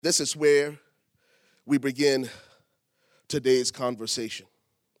This is where we begin today's conversation.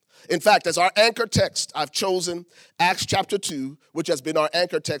 In fact, as our anchor text, I've chosen Acts chapter 2, which has been our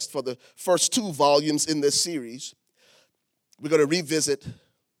anchor text for the first 2 volumes in this series. We're going to revisit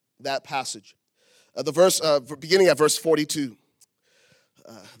that passage. Beginning at verse 42.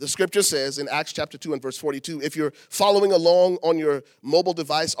 The scripture says in Acts chapter 2 and verse 42, if you're following along on your mobile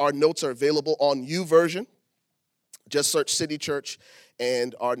device, our notes are available on YouVersion. Just search City Church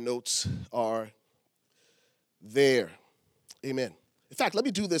and our notes are there. Amen. In fact, let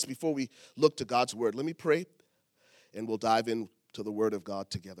me do this before we look to God's word. Let me pray and we'll dive into the word of God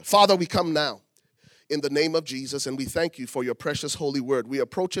together. Father, we come now in the name of Jesus and we thank you for your precious holy word. We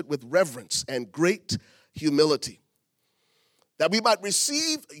approach it with reverence and great humility, that we might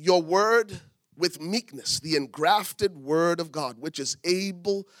receive your word with meekness, the engrafted word of God, which is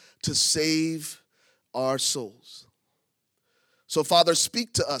able to save our souls. So, Father,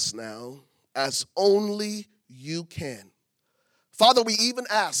 speak to us now as only you can. Father, we even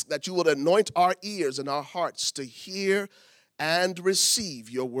ask that you would anoint our ears and our hearts to hear and receive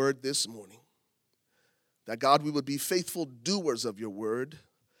your word this morning. That, God, we would be faithful doers of your word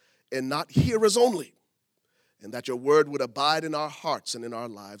and not hearers only. And that your word would abide in our hearts and in our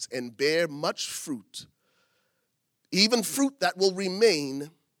lives and bear much fruit, even fruit that will remain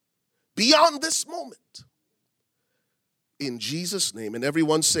beyond this moment. In Jesus' name. And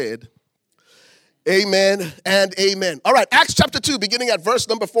everyone said, amen and amen. All right, Acts chapter 2, beginning at verse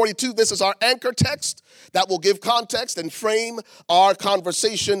number 42. This is our anchor text that will give context and frame our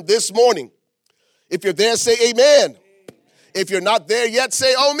conversation this morning. If you're there, say amen. If you're not there yet,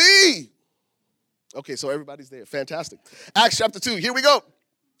 say, oh me. Okay, so everybody's there. Fantastic. Acts chapter 2, here we go.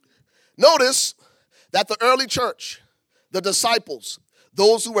 Notice that the early church, the disciples,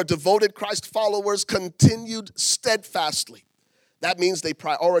 those who were devoted Christ followers, continued steadfastly. That means they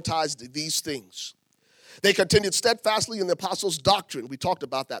prioritized these things. They continued steadfastly in the apostles' doctrine. We talked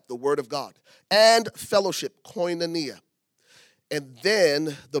about that, the word of God. And fellowship, koinonia. And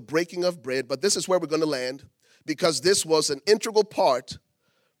then the breaking of bread. But this is where we're going to land, because this was an integral part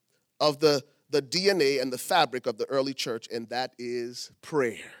of the DNA and the fabric of the early church, and that is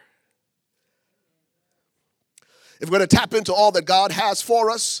prayer. If we're going to tap into all that God has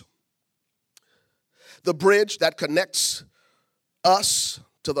for us, the bridge that connects us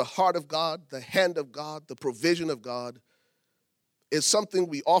to the heart of God, the hand of God, the provision of God, is something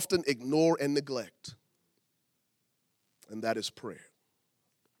we often ignore and neglect, and that is prayer.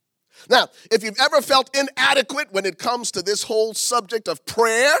 Now, if you've ever felt inadequate when it comes to this whole subject of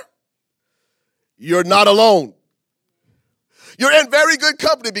prayer, you're not alone. You're in very good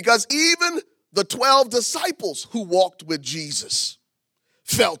company, because even the 12 disciples who walked with Jesus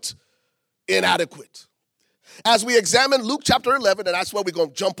felt inadequate. As we examine Luke chapter 11, and that's where we're going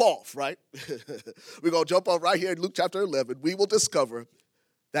to jump off, right? We're going to jump off right here in Luke chapter 11. We will discover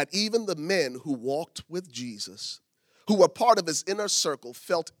that even the men who walked with Jesus, who were part of his inner circle,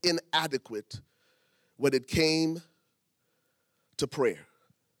 felt inadequate when it came to prayer.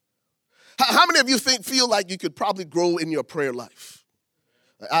 How many of you feel like you could probably grow in your prayer life?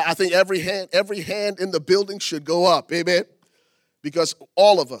 I think every hand in the building should go up, amen? Because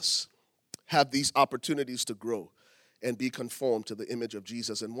all of us have these opportunities to grow and be conformed to the image of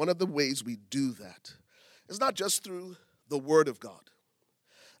Jesus. And one of the ways we do that is not just through the word of God,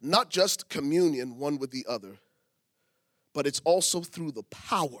 not just communion one with the other, but it's also through the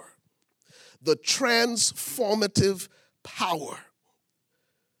power, the transformative power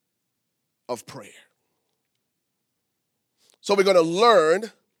of prayer. So we're going to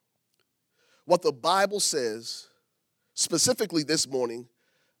learn what the Bible says specifically this morning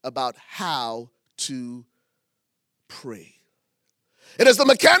about how to pray. It is the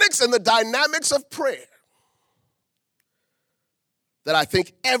mechanics and the dynamics of prayer that I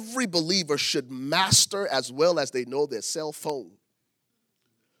think every believer should master as well as they know their cell phone.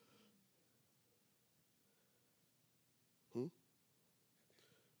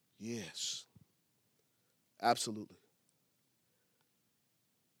 Yes, absolutely.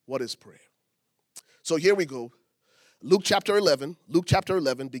 What is prayer? So here we go. Luke chapter 11,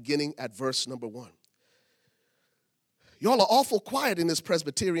 beginning at verse number 1. Y'all are awful quiet in this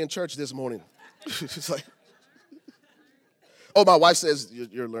Presbyterian church this morning. It's like, oh, my wife says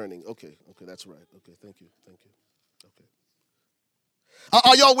you're learning. Okay, that's right. Okay, thank you. Okay.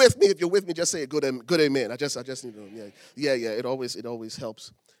 Are y'all with me? If you're with me, just say a good amen. I just need to know. Yeah. It always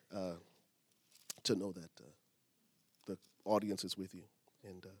helps to know that the audience is with you.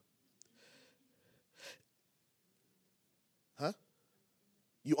 And huh?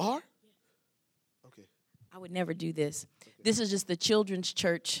 You are? Okay. I would never do this. This is just the children's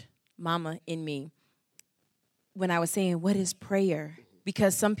church mama in me. When I was saying, what is prayer?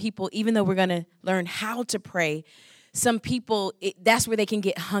 Because some people, even though we're going to learn how to pray, some people, that's where they can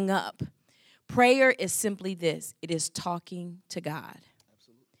get hung up. Prayer is simply this. It is talking to God.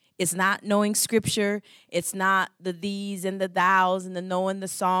 Absolutely. It's not knowing scripture. It's not the these and the thous and the knowing the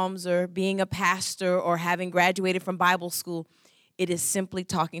Psalms or being a pastor or having graduated from Bible school. It is simply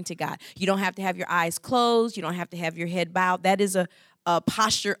talking to God. You don't have to have your eyes closed. You don't have to have your head bowed. That is a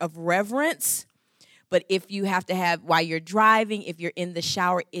posture of reverence. But if you have to have, while you're driving, if you're in the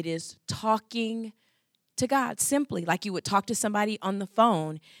shower, it is talking to God simply, like you would talk to somebody on the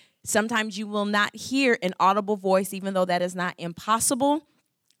phone. Sometimes you will not hear an audible voice, even though that is not impossible.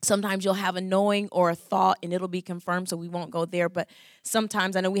 Sometimes you'll have a knowing or a thought, and it'll be confirmed, so we won't go there. But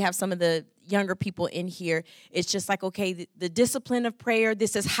sometimes, I know we have some of the younger people in here, it's just like, okay, the discipline of prayer,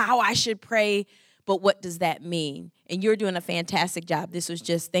 this is how I should pray, but what does that mean? And you're doing a fantastic job. This was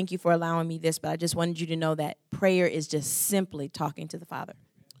just, thank you for allowing me this, but I just wanted you to know that prayer is just simply talking to the Father.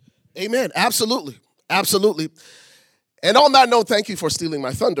 Amen. Absolutely. Absolutely. And on that note, thank you for stealing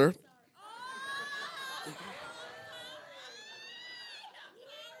my thunder.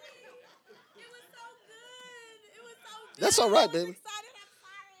 That's all right, baby.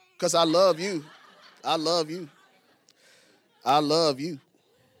 Because I love you. I love you. I love you.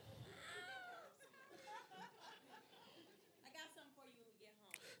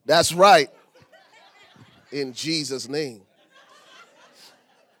 That's right. In Jesus' name.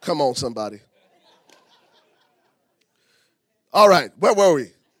 Come on, somebody. All right, where were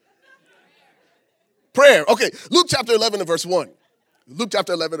we? Prayer. Okay, Luke chapter 11 and verse 1. Luke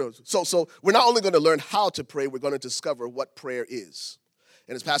chapter 11. So we're not only going to learn how to pray, we're going to discover what prayer is.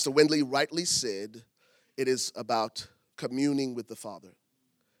 And as Pastor Wendley rightly said, it is about communing with the Father.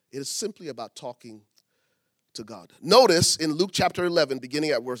 It is simply about talking to God. Notice in Luke chapter 11,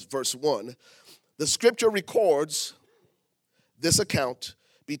 beginning at verse 1, the scripture records this account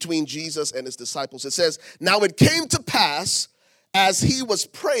between Jesus and his disciples. It says, "Now it came to pass as he was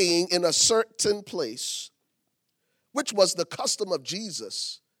praying in a certain place, which was the custom of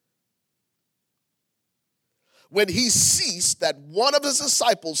Jesus, when he ceased, that one of his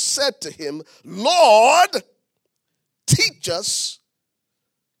disciples said to him, 'Lord, teach us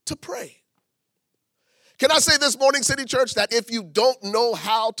to pray.'" Can I say this morning, City Church, that if you don't know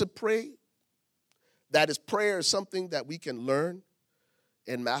how to pray, that is prayer is something that we can learn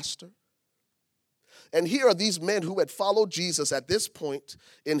and master. And here are these men who had followed Jesus at this point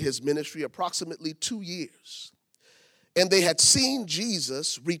in his ministry approximately 2 years. And they had seen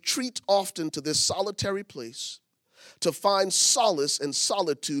Jesus retreat often to this solitary place to find solace and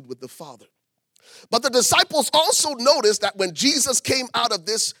solitude with the Father. But the disciples also noticed that when Jesus came out of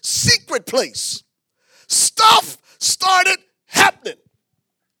this secret place, stuff started happening.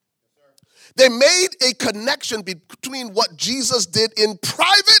 They made a connection between what Jesus did in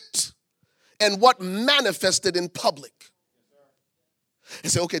private and what manifested in public.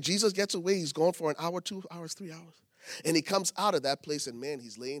 And say, okay, Jesus gets away. He's gone for an hour, 2 hours, 3 hours. And he comes out of that place, and man,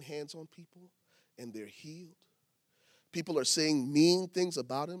 he's laying hands on people, and they're healed. People are saying mean things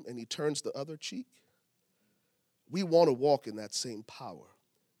about him, and he turns the other cheek. We want to walk in that same power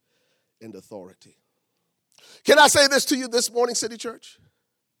and authority. Can I say this to you this morning, City Church?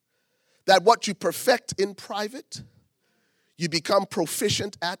 That what you perfect in private, you become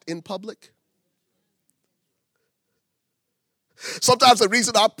proficient at in public. Sometimes the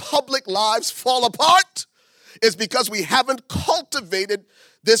reason our public lives fall apart is because we haven't cultivated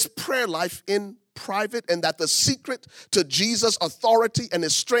this prayer life in private, and that the secret to Jesus' authority and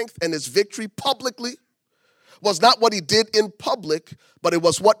his strength and his victory publicly was not what he did in public, but it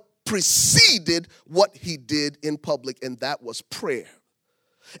was what preceded what he did in public, and that was prayer.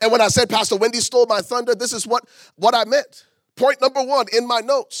 And when I said Pastor Wendy stole my thunder, this is what I meant. Point number 1 in my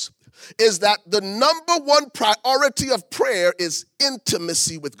notes is that the number 1 priority of prayer is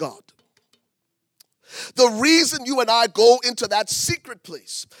intimacy with God. The reason you and I go into that secret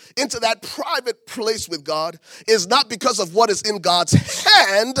place, into that private place with God, is not because of what is in God's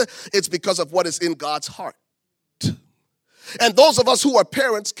hand, it's because of what is in God's heart. And those of us who are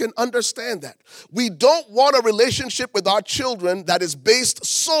parents can understand that. We don't want a relationship with our children that is based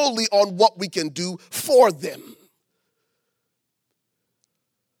solely on what we can do for them.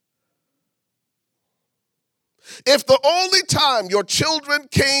 If the only time your children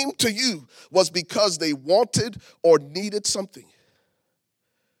came to you was because they wanted or needed something,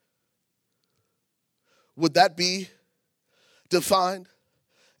 would that be defined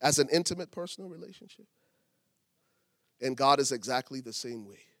as an intimate personal relationship? And God is exactly the same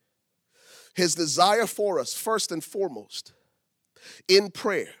way. His desire for us, first and foremost, in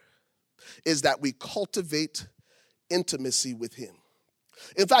prayer, is that we cultivate intimacy with him.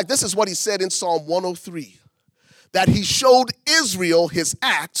 In fact, this is what he said in Psalm 103, that he showed Israel his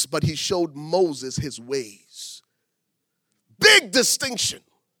acts, but he showed Moses his ways. Big distinction.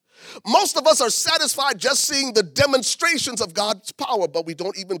 Most of us are satisfied just seeing the demonstrations of God's power, but we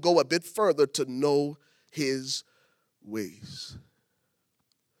don't even go a bit further to know his ways.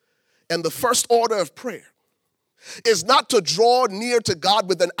 And the first order of prayer is not to draw near to God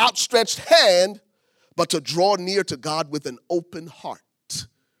with an outstretched hand, but to draw near to God with an open heart.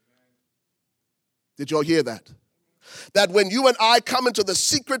 Did y'all hear that? That when you and I come into the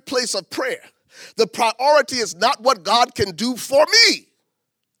secret place of prayer, the priority is not what God can do for me,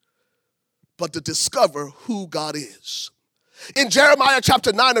 but to discover who God is. In Jeremiah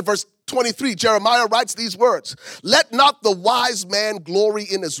chapter 9 and verse 23, Jeremiah writes these words, "Let not the wise man glory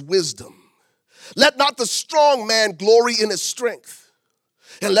in his wisdom. Let not the strong man glory in his strength.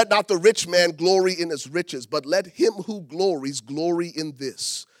 And let not the rich man glory in his riches, but let him who glories glory in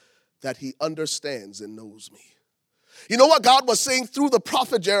this, that he understands and knows me." You know what God was saying through the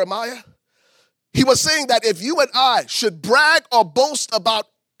prophet Jeremiah? He was saying that if you and I should brag or boast about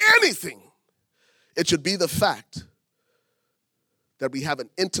anything, it should be the fact that we have an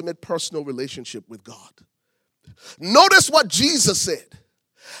intimate personal relationship with God. Notice what Jesus said.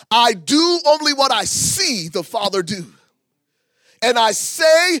 "I do only what I see the Father do. And I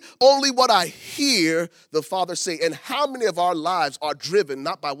say only what I hear the Father say." And how many of our lives are driven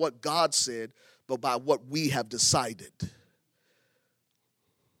not by what God said, but by what we have decided?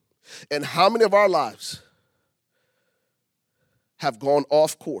 And how many of our lives have gone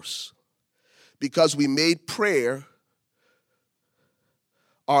off course because we made prayer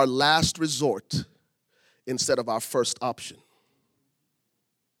our last resort instead of our first option?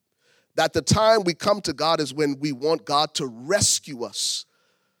 That the time we come to God is when we want God to rescue us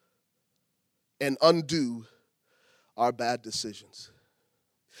and undo our bad decisions.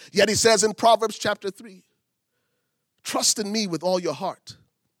 Yet he says in Proverbs chapter 3, "Trust in me with all your heart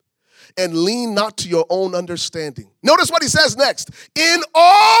and lean not to your own understanding." Notice what he says next. "In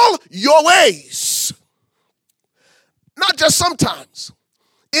all your ways," not just sometimes,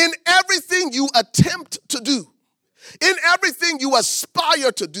 in everything you attempt to do, in everything you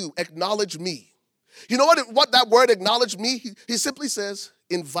aspire to do, acknowledge me. You know what that word acknowledge me? He simply says,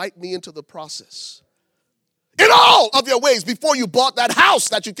 invite me into the process. In all of your ways, before you bought that house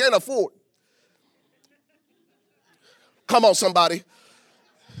that you can't afford. Come on, somebody.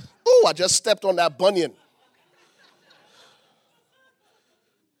 Ooh, I just stepped on that bunion.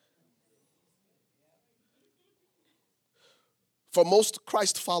 For most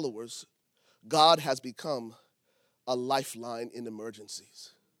Christ followers, God has become a lifeline in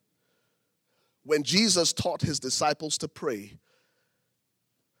emergencies. When Jesus taught his disciples to pray,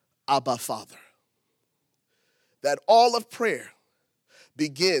 "Abba, Father," that all of prayer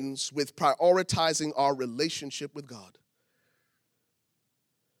begins with prioritizing our relationship with God,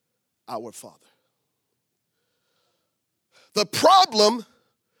 our Father. The problem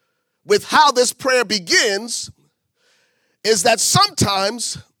with how this prayer begins is that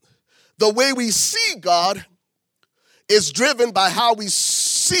sometimes the way we see God is driven by how we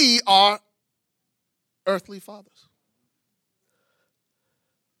see our earthly fathers.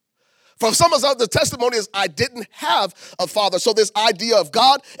 For some of us, the testimony is, I didn't have a father, so this idea of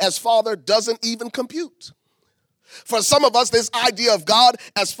God as Father doesn't even compute. For some of us, this idea of God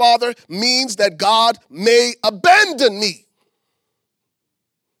as Father means that God may abandon me.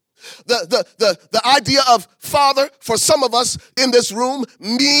 The idea of Father for some of us in this room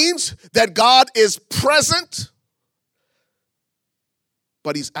means that God is present,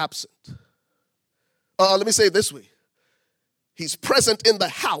 but he's absent. Let me say it this way. He's present in the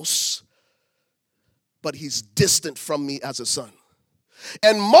house, but he's distant from me as a son.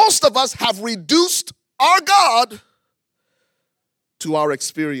 And most of us have reduced our God to our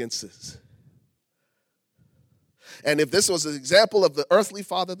experiences. And if this was an example of the earthly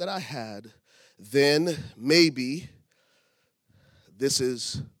father that I had, then maybe this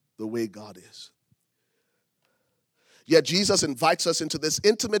is the way God is. Yet Jesus invites us into this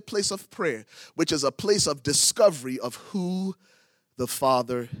intimate place of prayer, which is a place of discovery of who the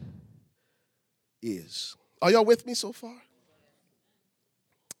Father is. Are y'all with me so far?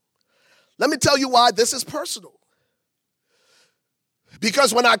 Let me tell you why this is personal.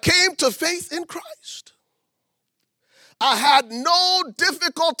 Because when I came to faith in Christ, I had no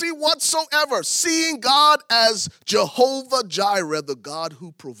difficulty whatsoever seeing God as Jehovah Jireh, the God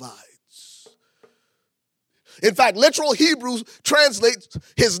who provides. In fact, literal Hebrew translates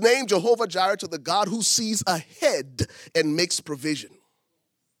his name, Jehovah Jireh, to the God who sees ahead and makes provision.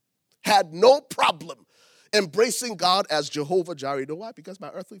 Had no problem embracing God as Jehovah Jireh. You know why? Because my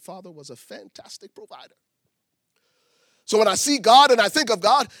earthly father was a fantastic provider. So when I see God and I think of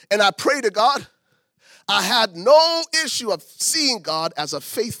God and I pray to God, I had no issue of seeing God as a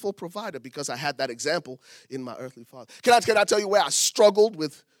faithful provider because I had that example in my earthly father. Can I tell you where I struggled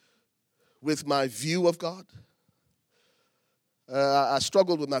with my view of God? I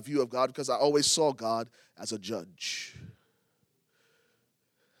struggled with my view of God because I always saw God as a judge.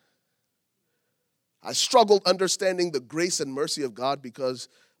 I struggled understanding the grace and mercy of God because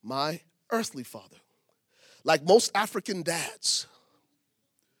my earthly father, like most African dads,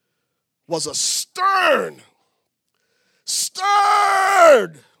 was a stern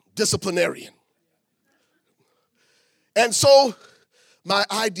disciplinarian. And so my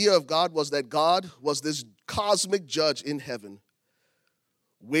idea of God was that God was this cosmic judge in heaven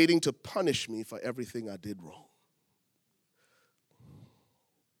waiting to punish me for everything I did wrong.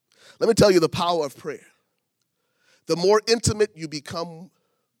 Let me tell you the power of prayer. The more intimate you become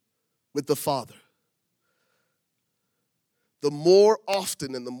with the Father, the more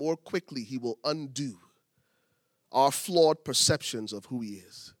often and the more quickly he will undo our flawed perceptions of who he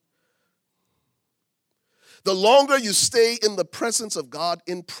is. The longer you stay in the presence of God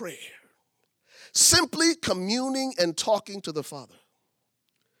in prayer, simply communing and talking to the Father,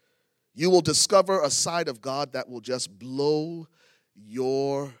 you will discover a side of God that will just blow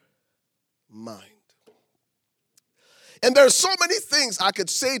your mind. And there's so many things I could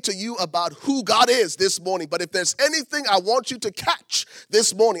say to you about who God is this morning, but if there's anything I want you to catch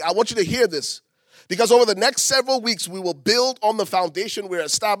this morning, I want you to hear this. Because over the next several weeks, we will build on the foundation we're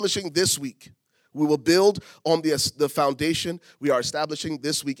establishing this week. We will build on the foundation we are establishing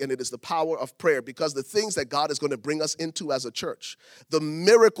this week, and it is the power of prayer, because the things that God is going to bring us into as a church, the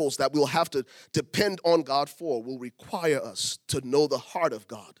miracles that we'll have to depend on God for, will require us to know the heart of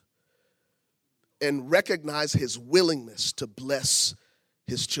God and recognize his willingness to bless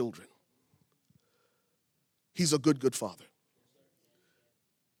his children. He's a good father.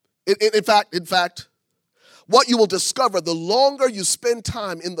 In fact, what you will discover the longer you spend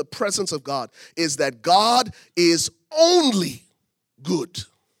time in the presence of God is that God is only good.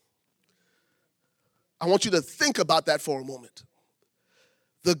 I want you to think about that for a moment.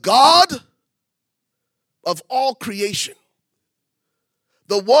 The God of all creation,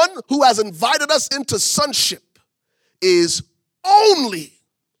 the one who has invited us into sonship, is only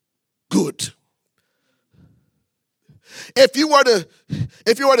good. If you were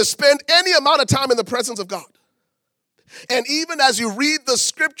to spend any amount of time in the presence of God, and even as you read the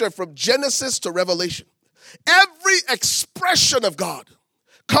scripture from Genesis to Revelation, every expression of God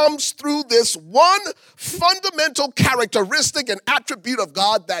comes through this one fundamental characteristic and attribute of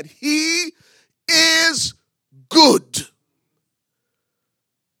God, that he is good.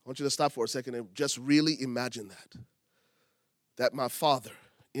 I want you to stop for a second and just really imagine that my Father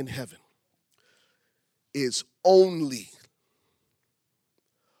in heaven is only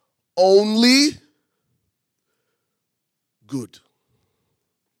good.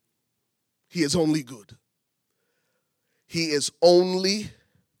 He is only good. He is only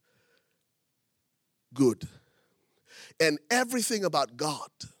good. And everything about God,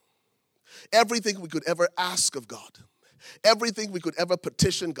 everything we could ever ask of God, everything we could ever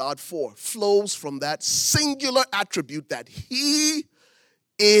petition God for, flows from that singular attribute that he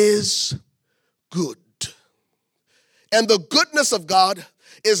is good. And the goodness of God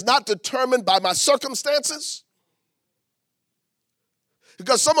is not determined by my circumstances.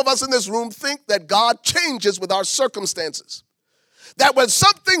 Because some of us in this room think that God changes with our circumstances. That when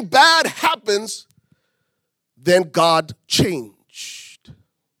something bad happens, then God changed.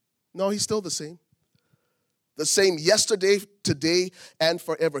 No, he's still the same. The same yesterday, today, and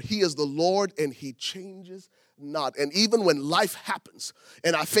forever. He is the Lord and he changes not. And even when life happens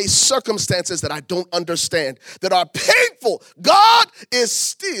and I face circumstances that I don't understand, that are painful, God is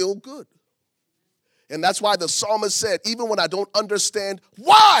still good. And that's why the psalmist said, even when I don't understand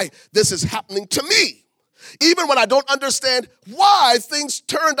why this is happening to me, even when I don't understand why things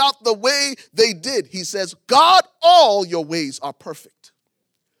turned out the way they did, he says, God, all your ways are perfect.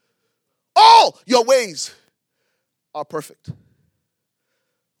 All your ways are perfect.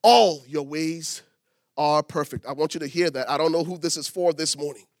 All your ways are perfect. I want you to hear that. I don't know who this is for this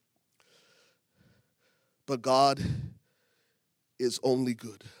morning, but God is only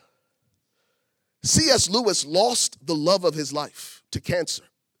good. C.S. Lewis lost the love of his life to cancer.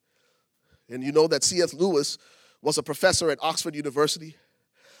 And you know that C.S. Lewis was a professor at Oxford University,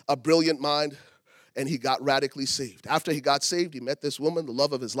 a brilliant mind, and he got radically saved. After he got saved, he met this woman, the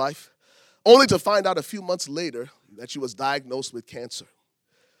love of his life, only to find out a few months later that she was diagnosed with cancer.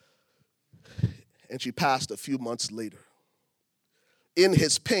 And she passed a few months later. In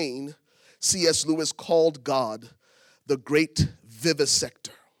his pain, C.S. Lewis called God the great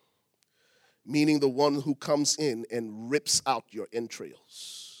vivisector, meaning the one who comes in and rips out your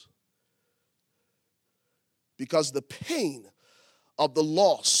entrails. Because the pain of the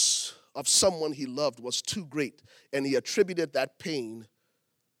loss of someone he loved was too great, and he attributed that pain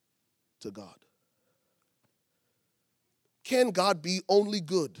to God. Can God be only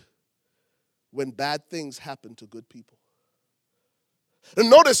good when bad things happen to good people? And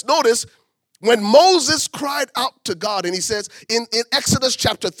notice, when Moses cried out to God, and he says in Exodus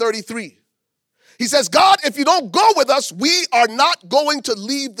chapter 33, he says, God, if you don't go with us, we are not going to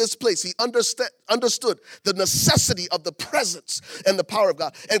leave this place. He understood the necessity of the presence and the power of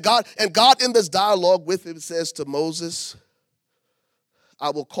God. And God in this dialogue with him says to Moses, I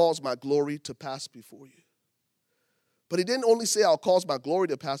will cause my glory to pass before you. But he didn't only say, I'll cause my glory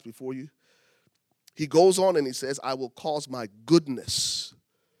to pass before you. He goes on and he says, I will cause my goodness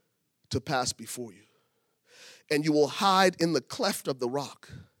to pass before you. And you will hide in the cleft of the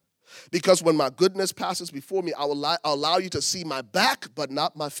rock. Because when my goodness passes before me, I will allow you to see my back, but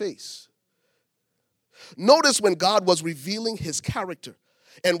not my face. Notice when God was revealing his character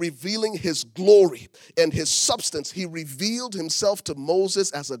and revealing his glory and his substance, he revealed himself to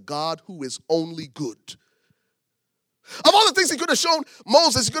Moses as a God who is only good. Of all the things he could have shown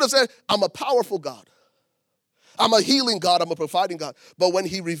Moses, he could have said, I'm a powerful God. I'm a healing God. I'm a providing God. But when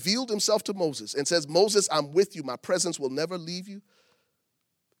he revealed himself to Moses and says, Moses, I'm with you. My presence will never leave you.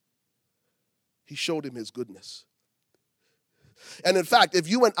 He showed him his goodness. And in fact, if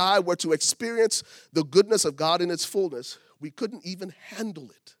you and I were to experience the goodness of God in its fullness, we couldn't even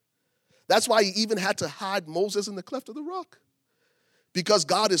handle it. That's why he even had to hide Moses in the cleft of the rock. Because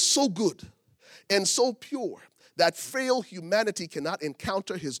God is so good and so pure that frail humanity cannot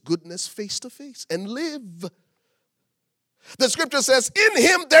encounter his goodness face to face and live. The scripture says, in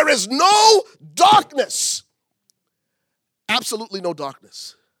him there is no darkness. Absolutely no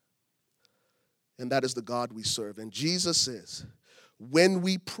darkness. And that is the God we serve. And Jesus says, when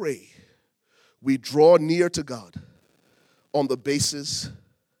we pray, we draw near to God on the basis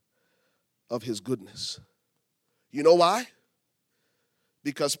of his goodness. You know why?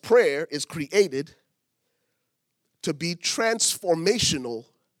 Because prayer is created to be transformational,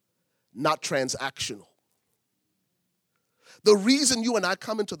 not transactional. The reason you and I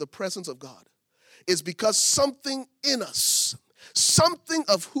come into the presence of God is because something in us, something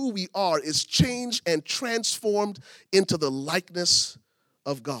of who we are, is changed and transformed into the likeness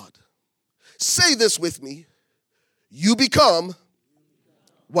of God. Say this with me. You become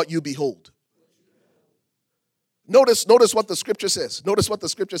what you behold. Notice what the scripture says. Notice what the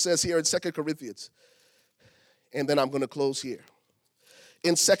scripture says here in 2 Corinthians. And then I'm going to close here.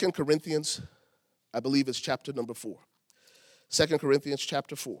 In 2 Corinthians, I believe it's chapter number 4. 2 Corinthians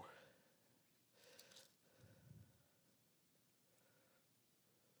chapter 4.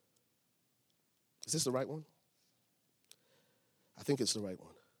 Is this the right one? I think it's the right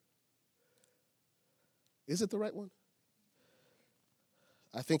one. Is it the right one?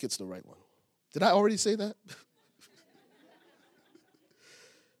 I think it's the right one. Did I already say that?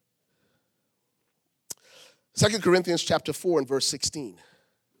 2 Corinthians chapter 4 and verse 16.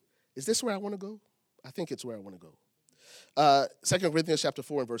 Is this where I want to go? I think it's where I want to go. 2 Corinthians chapter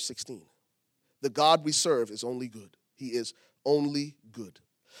 4 and verse 16. The God we serve is only good. He is only good.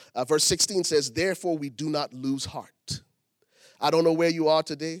 Verse 16 says, therefore we do not lose heart. I don't know where you are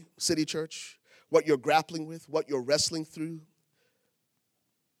today, City Church, what you're grappling with, what you're wrestling through.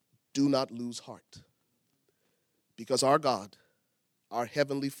 Do not lose heart. Because our God, our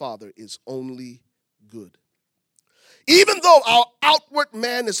Heavenly Father, is only good. Even though our outward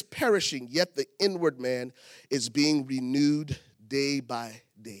man is perishing, yet the inward man is being renewed day by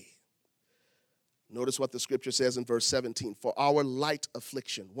day. Notice what the scripture says in verse 17. For our light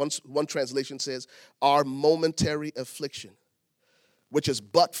affliction. One translation says, our momentary affliction, which is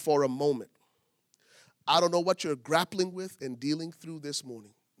but for a moment. I don't know what you're grappling with and dealing through this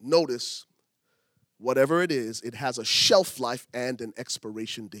morning. Notice, whatever it is, it has a shelf life and an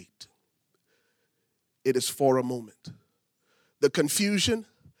expiration date. It is for a moment. The confusion,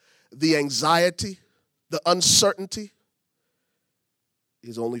 the anxiety, the uncertainty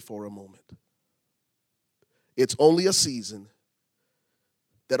is only for a moment. It's only a season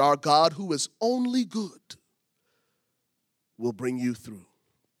that our God, who is only good, will bring you through.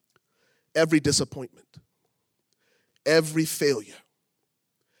 Every disappointment, every failure,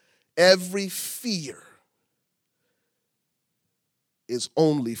 Every fear is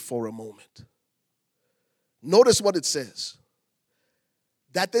only for a moment. Notice what it says.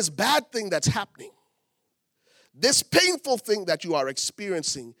 That this bad thing that's happening, this painful thing that you are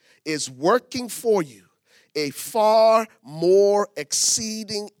experiencing is working for you a far more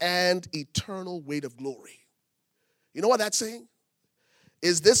exceeding and eternal weight of glory. You know what that's saying?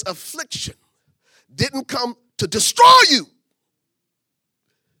 Is this affliction didn't come to destroy you.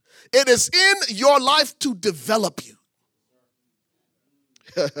 It is in your life to develop you.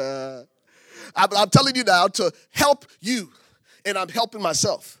 I'm telling you now to help you, and I'm helping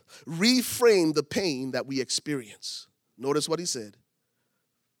myself, reframe the pain that we experience. Notice what he said.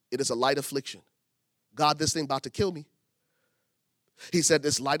 It is a light affliction. God, this thing about to kill me. He said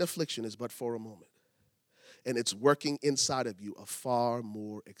this light affliction is but for a moment. And it's working inside of you a far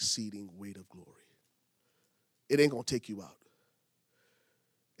more exceeding weight of glory. It ain't going to take you out.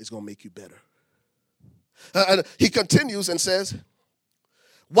 It's going to make you better. And he continues and says,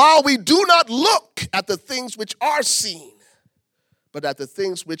 while we do not look at the things which are seen, but at the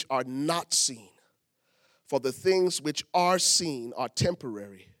things which are not seen. For the things which are seen are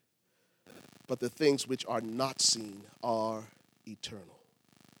temporary, but the things which are not seen are eternal.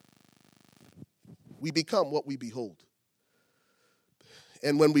 We become what we behold.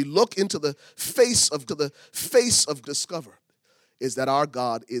 And when we look into the face of discover, is that our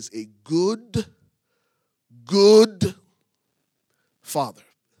God is a good Father.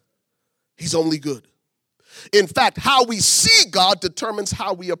 He's only good. In fact, how we see God determines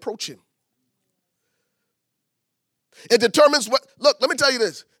how we approach him. It determines what, look, let me tell you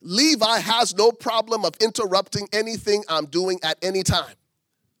this. Levi has no problem of interrupting anything I'm doing at any time.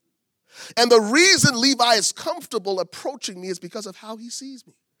 And the reason Levi is comfortable approaching me is because of how he sees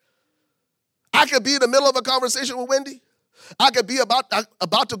me. I could be in the middle of a conversation with Wendy. I could be about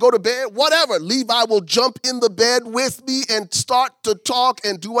to go to bed, whatever. Levi will jump in the bed with me and start to talk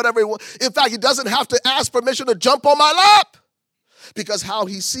and do whatever he wants. In fact, he doesn't have to ask permission to jump on my lap because how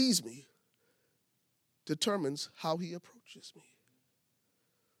he sees me determines how he approaches me.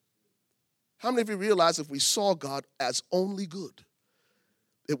 How many of you realize if we saw God as only good,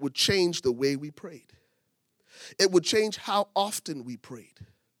 it would change the way we prayed? It would change how often we prayed.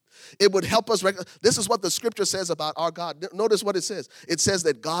 It would help us. This is what the scripture says about our God. Notice what it says. It says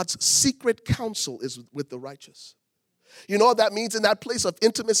that God's secret counsel is with the righteous. You know what that means? In that place of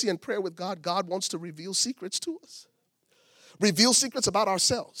intimacy and prayer with God, God wants to reveal secrets to us. Reveal secrets about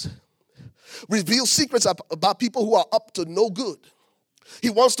ourselves. Reveal secrets about people who are up to no good. He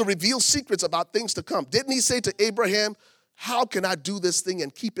wants to reveal secrets about things to come. Didn't he say to Abraham, how can I do this thing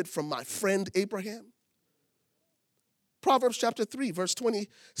and keep it from my friend Abraham? Proverbs chapter 3, verse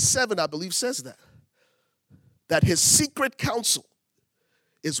 27, I believe, says that. That his secret counsel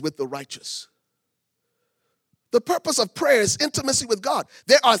is with the righteous. The purpose of prayer is intimacy with God.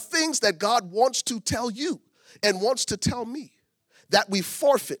 There are things that God wants to tell you and wants to tell me that we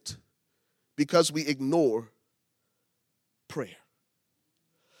forfeit because we ignore prayer.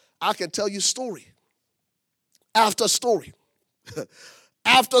 I can tell you story after story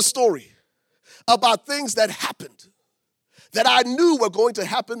after story about things that happened that I knew were going to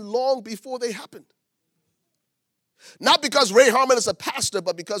happen long before they happened. Not because Ray Harmon is a pastor,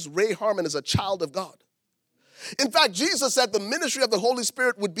 but because Ray Harmon is a child of God. In fact, Jesus said the ministry of the Holy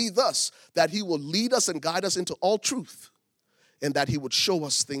Spirit would be thus, that he will lead us and guide us into all truth, and that he would show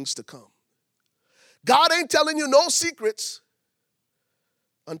us things to come. God ain't telling you no secrets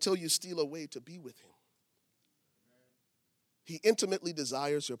until you steal away to be with him. He intimately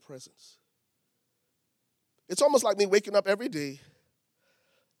desires your presence. It's almost like me waking up every day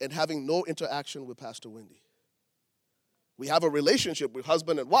and having no interaction with Pastor Wendy. We have a relationship with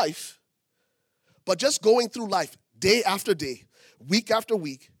husband and wife, but just going through life day after day, week after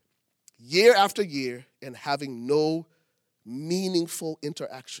week, year after year, and having no meaningful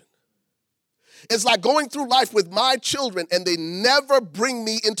interaction. It's like going through life with my children and they never bring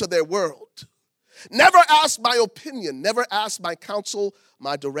me into their world. Never ask my opinion, never ask my counsel,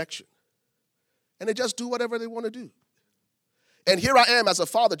 my direction. And they just do whatever they want to do. And here I am as a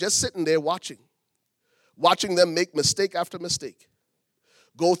father just sitting there watching them make mistake after mistake,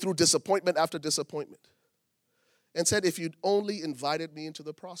 go through disappointment after disappointment, and said, if you'd only invited me into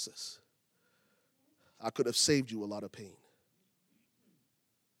the process, I could have saved you a lot of pain.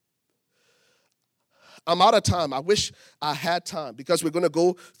 I'm out of time. I wish I had time because we're going to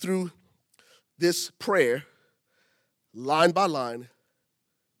go through this prayer line by line,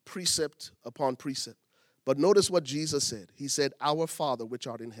 precept upon precept. But notice what Jesus said. He said, our Father which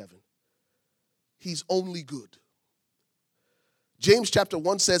art in heaven. He's only good. James chapter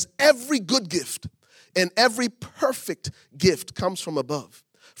 1 says, every good gift and every perfect gift comes from above,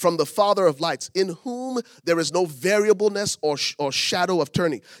 from the Father of lights, in whom there is no variableness or shadow of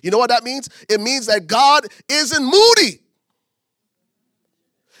turning. You know what that means? It means that God isn't moody.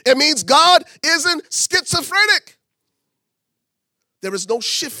 It means God isn't schizophrenic. There is no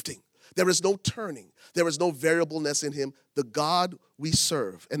shifting. There is no turning. There is no variableness in him. The God we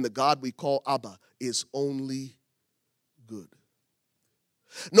serve and the God we call Abba is only good.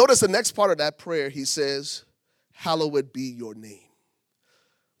 Notice the next part of that prayer, he says, hallowed be your name.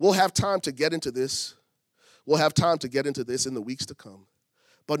 We'll have time to get into this. We'll have time to get into this in the weeks to come.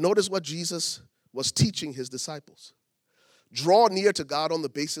 But notice what Jesus was teaching his disciples. Draw near to God on the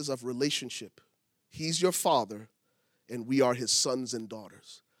basis of relationship. He's your Father, and we are his sons and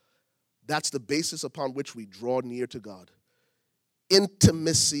daughters. That's the basis upon which we draw near to God.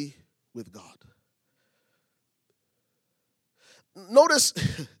 Intimacy with God. Notice,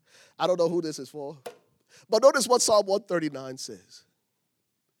 I don't know who this is for, but notice what Psalm 139 says.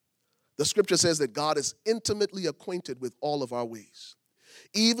 The scripture says that God is intimately acquainted with all of our ways.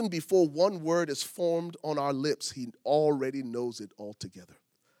 Even before one word is formed on our lips, he already knows it altogether.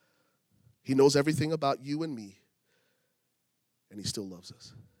 He knows everything about you and me, and he still loves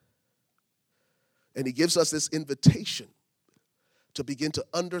us. And he gives us this invitation to begin to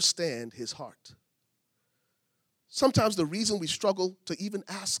understand his heart. Sometimes the reason we struggle to even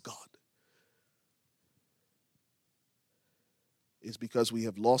ask God is because we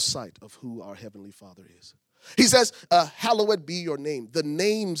have lost sight of who our Heavenly Father is. He says, hallowed be your name. The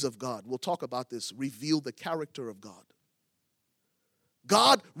names of God, we'll talk about this, reveal the character of God.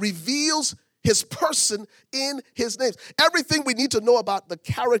 God reveals his person in his names. Everything we need to know about the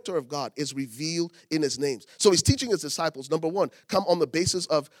character of God is revealed in his names. So he's teaching his disciples, number one, come on the basis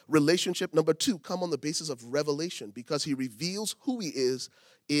of relationship. Number two, come on the basis of revelation, because he reveals who he is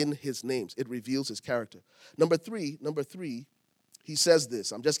in his names. It reveals his character. Number three, he says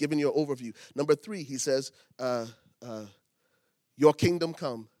this. I'm just giving you an overview. Number three, he says, your kingdom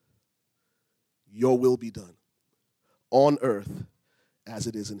come, your will be done on earth as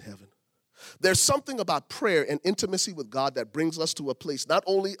it is in heaven. There's something about prayer and intimacy with God that brings us to a place not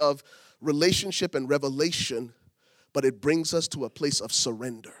only of relationship and revelation, but it brings us to a place of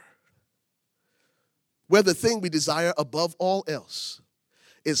surrender, where the thing we desire above all else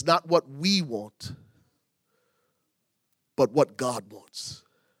is not what we want, but what God wants.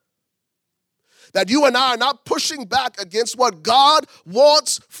 That you and I are not pushing back against what God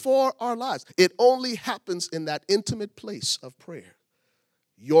wants for our lives. It only happens in that intimate place of prayer.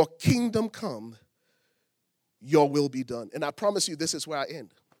 Your kingdom come, your will be done. And I promise you, this is where I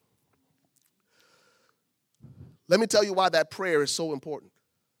end. Let me tell you why that prayer is so important.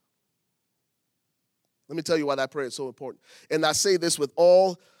 Let me tell you why that prayer is so important. And I say this with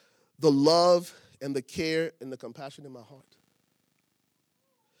all the love and the care and the compassion in my heart.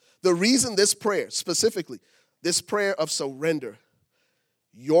 The reason this prayer, specifically, this prayer of surrender,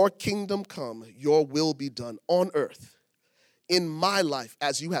 your kingdom come, your will be done on earth, in my life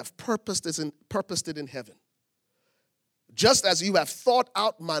as you have purposed it in heaven. Just as you have thought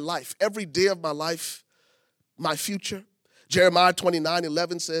out my life, every day of my life, my future. Jeremiah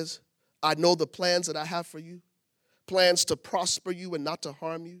 29:11 says, I know the plans that I have for you, plans to prosper you and not to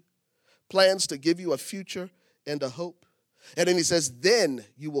harm you, plans to give you a future and a hope. And then he says, then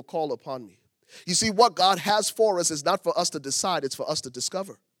you will call upon me. You see, what God has for us is not for us to decide, it's for us to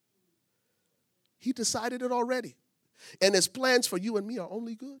discover. He decided it already. And his plans for you and me are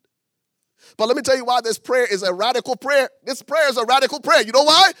only good. But let me tell you why this prayer is a radical prayer. This prayer is a radical prayer. You know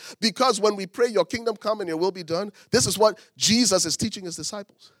why? Because when we pray, your kingdom come and your will be done, this is what Jesus is teaching his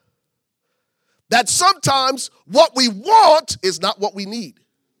disciples. That sometimes what we want is not what we need.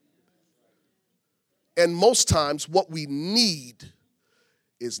 And most times what we need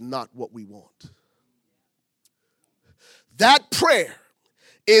is not what we want. That prayer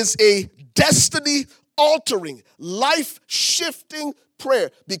is a destiny-altering, life-shifting prayer,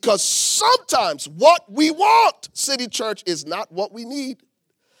 because sometimes what we want, City Church, is not what we need.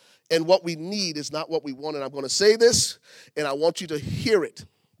 And what we need is not what we want. And I'm going to say this, and I want you to hear it.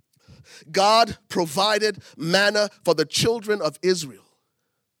 God provided manna for the children of Israel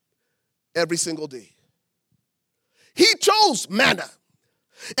every single day. He chose manna.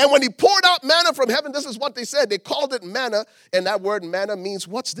 And when he poured out manna from heaven, this is what they said. They called it manna, and that word manna means,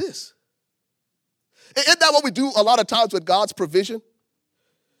 what's this? Isn't that what we do a lot of times with God's provision?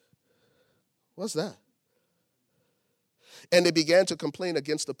 What's that? And they began to complain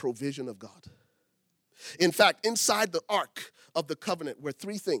against the provision of God. In fact, inside the ark of the covenant were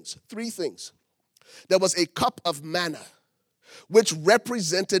three things. There was a cup of manna, which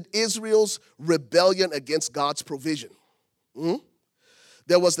represented Israel's rebellion against God's provision.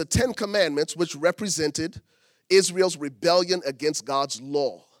 There was the 10 Commandments, which represented Israel's rebellion against God's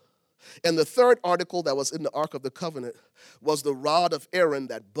law. And the third article that was in the Ark of the Covenant was the rod of Aaron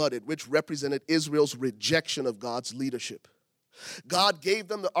that budded, which represented Israel's rejection of God's leadership. God gave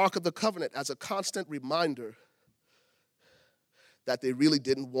them the Ark of the Covenant as a constant reminder that they really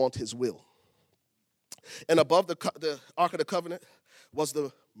didn't want his will. And above the Ark of the Covenant was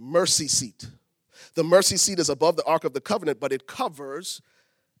the mercy seat. The mercy seat is above the Ark of the Covenant, but it covers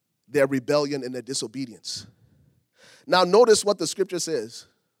their rebellion and their disobedience. Now notice what the scripture says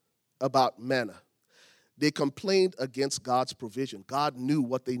about manna. They complained against God's provision. God knew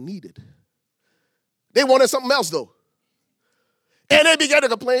what they needed. They wanted something else though. And they began to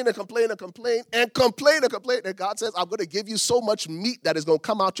complain and complain and complain and complain and complain. And God says, I'm going to give you so much meat that is going to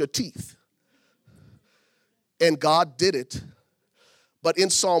come out your teeth. And God did it. But in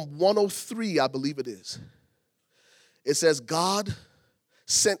Psalm 103, I believe it is, it says, God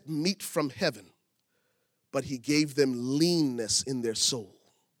sent meat from heaven, but he gave them leanness in their soul.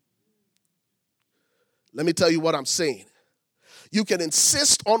 Let me tell you what I'm saying. You can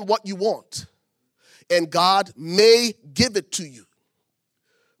insist on what you want, and God may give it to you,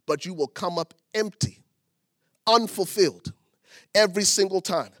 but you will come up empty, unfulfilled, every single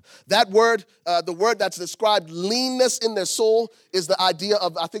time. That word, the word that's described leanness in their soul, is the idea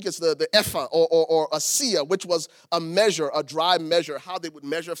of, I think it's the ephah or a seah, which was a measure, a dry measure, how they would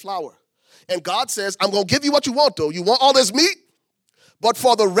measure flour. And God says, I'm going to give you what you want, though. You want all this meat? But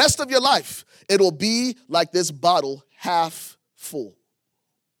for the rest of your life, it'll be like this bottle half full.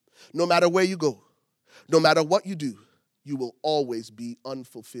 No matter where you go, no matter what you do, you will always be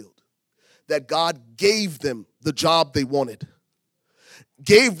unfulfilled. That God gave them the job they wanted,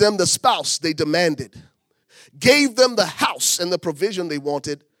 gave them the spouse they demanded, gave them the house and the provision they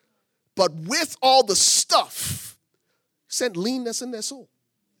wanted, but with all the stuff, sent leanness in their soul.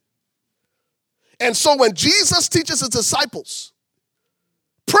 And so when Jesus teaches his disciples,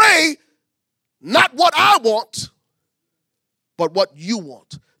 pray not what I want, but what you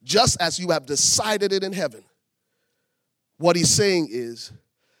want, just as you have decided it in heaven. What he's saying is,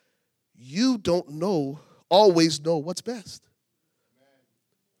 you don't always know what's best.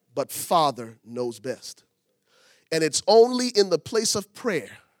 But Father knows best. And it's only in the place of prayer,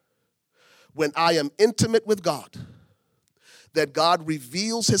 when I am intimate with God, that God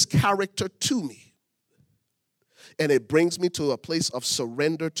reveals his character to me. And it brings me to a place of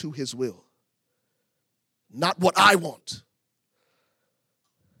surrender to his will. Not what I want,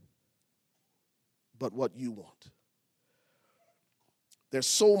 but what you want. There's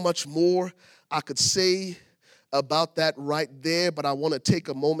so much more I could say about that right there, but I want to take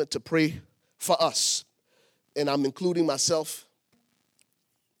a moment to pray for us. And I'm including myself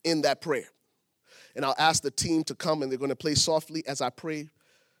in that prayer. And I'll ask the team to come, and they're going to play softly as I pray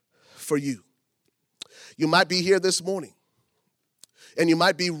for you. You might be here this morning, and you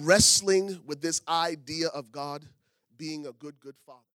might be wrestling with this idea of God being a good, good Father.